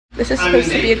This is supposed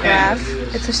to be a graph.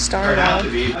 It's a start off.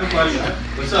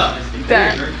 What's up?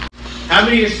 That. How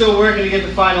many are still working to get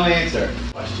the final answer?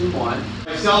 Question 1.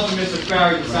 Myself and Mr.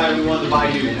 Farry decided we wanted to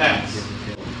buy new pets.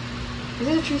 Is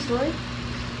it a true story?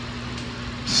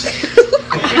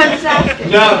 I'm just asking.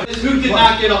 No. Who did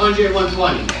not get 100 and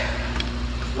 120?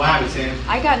 What happened, Sam?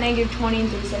 I got -20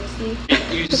 and 360.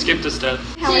 You just skipped a step.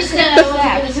 How I She said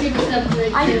I wasn't going to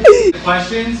skip a step.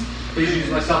 Questions? Please use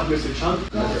myself and Mr. Chunk.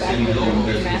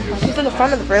 She's in the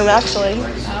front of the room, actually.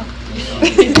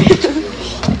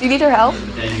 Do you need her help?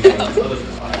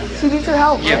 She needs her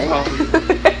help, Yeah, right?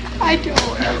 probably. I don't.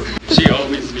 She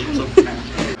always needs something.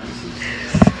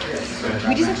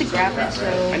 We just have to grab it,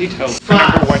 so. I need help.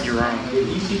 Remember what you're on.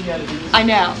 I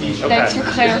know. Thanks for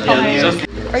clarifying.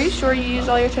 Are you sure you used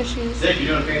all your tissues? Zach,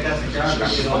 you're doing a fantastic job.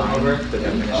 Back it all over.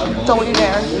 Don't you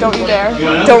dare. Don't you dare.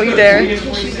 Don't you dare.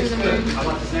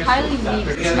 Kylie needs.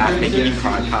 It's not making you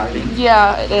cry, Kylie.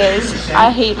 Yeah, it is.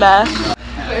 I hate math.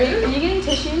 Are you getting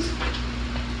tissues?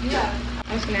 Yeah.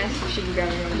 I was gonna ask if she can grab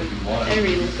one, but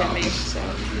everybody looked at me, so.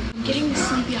 I'm getting the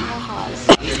sleepy ha-has.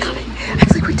 He's coming.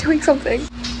 It's like we're doing something.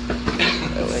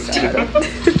 Oh my god.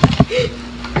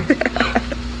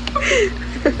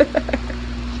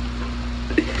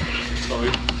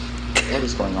 What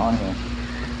is going on here?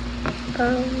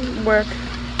 Work.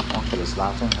 Uncle is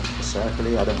laughing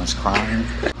hysterically, other one's crying.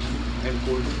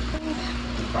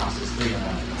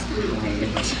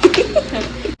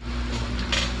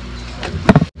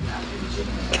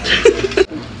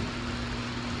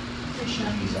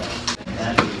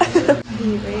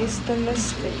 Erase the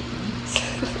mistakes.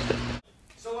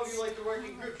 Some of you like to work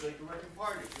in groups, you like to work in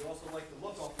parties. You also like to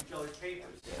look off each other's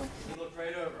papers. You look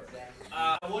right over.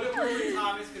 I wouldn't work with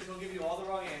Thomas because he'll give you all the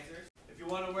wrong answers. If you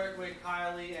want to work with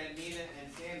Kylie and Nina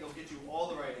and Sam, they'll get you all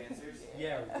the right answers.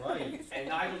 Yeah, right. And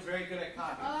Nigel's very good at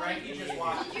copying. Frankie just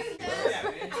watches. Yeah,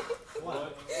 man.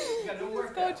 What? You got no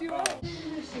work.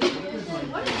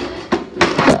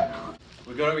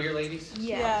 We go over here, ladies?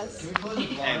 Yes.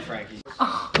 And Frankie.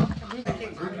 I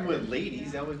can't group you with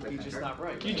ladies. That would be just not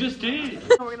right. You just did.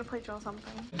 Oh, we're gonna play draw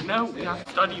something. No, we have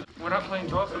to study. We're not playing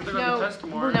draw something on the test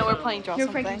tomorrow. No, we're playing draw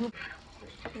something.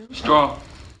 Straw.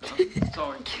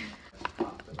 Sorry.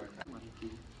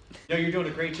 No, you're doing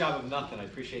a great job of nothing. I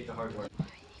appreciate the hard work.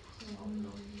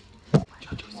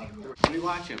 What are you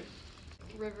watching?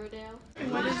 Riverdale.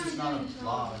 What is this? Not a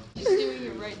vlog. She's doing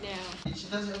it right now. She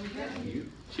does it every day.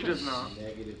 She does not.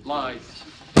 Lies.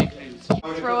 Fake news.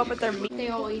 Throw up at their meat. They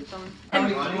all eat them.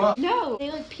 No, they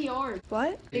like PR.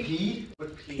 What? P?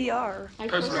 What P? PR. Like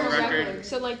Personal record.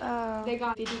 So like Oh. they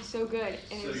did so good.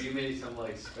 And it So was, you made some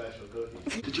like special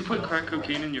cookies. Did you put crack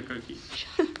cocaine in your cookies?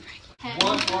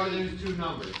 What are those two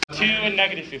numbers? 2 and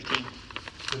 -15.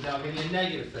 So that'll give you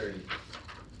a -30.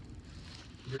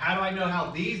 How do I know how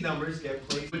these numbers get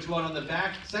placed? Which one on the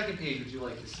back, second page would you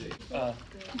like to see?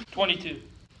 22.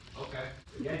 Okay.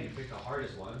 Again, you pick the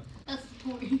hardest one. That's the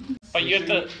point. But you have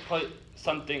to put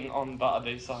something on the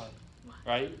other side,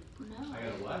 right? No. I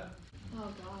got a what?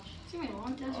 Oh gosh. It's gonna be a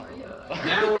long test for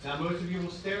you. Now most of you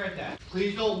will stare at that.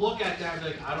 Please don't look at that and be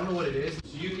like, I don't know what it is.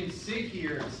 So you can sit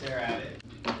here and stare at it.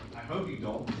 I hope you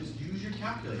don't. Just use your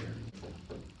calculator.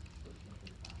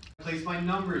 Place my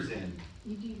numbers in.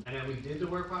 You do. And then we did the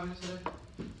work problems today?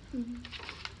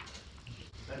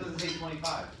 That doesn't say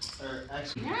 25. Or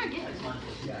actually, Yeah, I get it.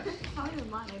 yeah. How even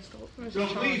mine? I stole. So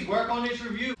please, work on this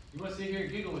review. You want to sit here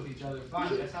and giggle with each other,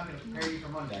 fine. That's not going to prepare you for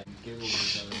Monday. Giggle with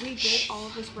each other. We did all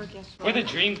of this work yesterday. We're the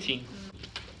dream team.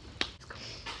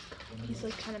 He's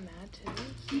like kind of mad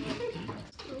too.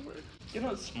 You're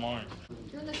not smart.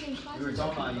 You're in the same class. We were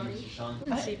talking about you, Sean.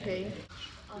 CP.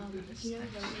 he knows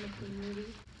I'm in the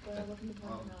community, but I look at the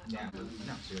not. Yeah,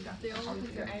 no, so you're done. They all look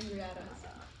like they're angry at us.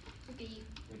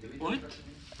 What?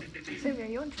 Sammy, are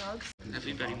you on drugs?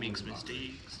 Everybody makes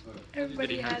mistakes.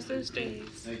 Everybody has those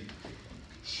days.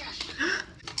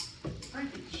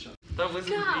 That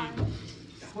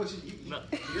wasn't me. No.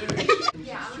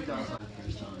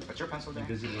 Put your pencil down.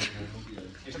 If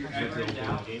you're ever in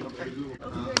doubt,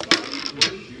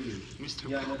 Mr.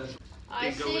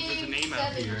 I Go with the name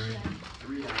out here.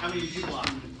 how many did you block?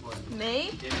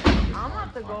 Me? I'm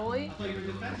not the goalie. I thought you were a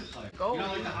defensive player. Goalie. You know,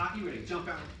 like the hockey where they jump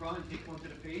out in front and take one to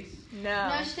the face? No.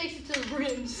 Now she takes it to the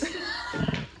rims.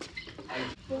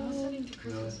 You're listening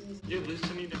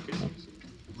to Christmas.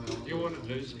 You're one of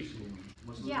those people.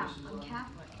 Yeah, I'm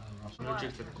Catholic.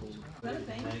 Allergic to the cold.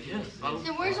 Yes.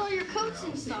 Then where's all your coats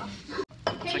and stuff?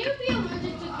 Can you be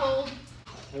allergic to cold?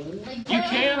 Like, You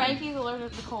can. Frankie's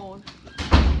allergic to cold.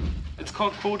 It's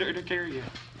called cold urticaria.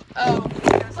 Oh.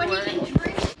 But he can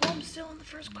drink. I'm still still on the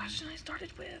first question I started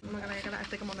with. Oh my god, I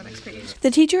think I'm on the next page. The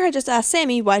teacher had just asked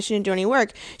Sammy why she didn't do any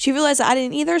work. She realized that I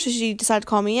didn't either, so she decided to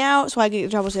call me out so I could get in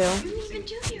trouble too. You didn't even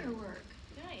do your work.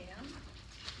 Yeah, I am.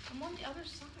 I'm on the other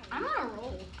side. I'm on a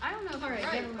roll. I don't know if Alright,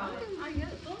 right. never mind. I get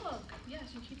it. Look. Yes,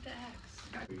 you keep the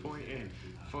X. Point in.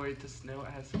 For it to snow, it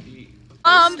has to be.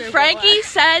 Frankie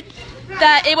said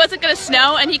that it wasn't gonna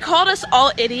snow, and he called us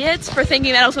all idiots for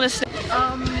thinking that it was gonna snow.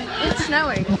 It's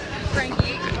snowing.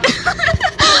 Frankie.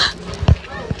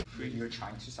 You're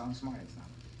trying to sound smart, it's not.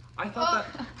 I thought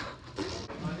that.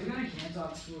 Are they gonna cancel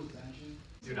out school extension?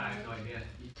 Dude, I have no idea.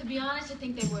 To be honest, I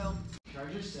think they will. Should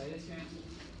I just say it's canceled?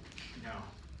 No.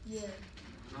 Yeah,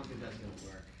 I don't think that's gonna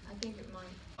work. I think it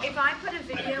might. If I put a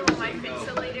video on my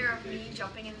Finsta later of me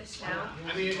jumping in the snow,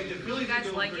 I mean, the Phillies you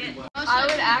guys like it? I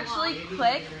would actually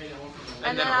click,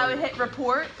 and then I would hit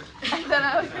report, and then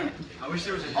I would hit I wish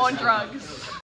there was a on drugs.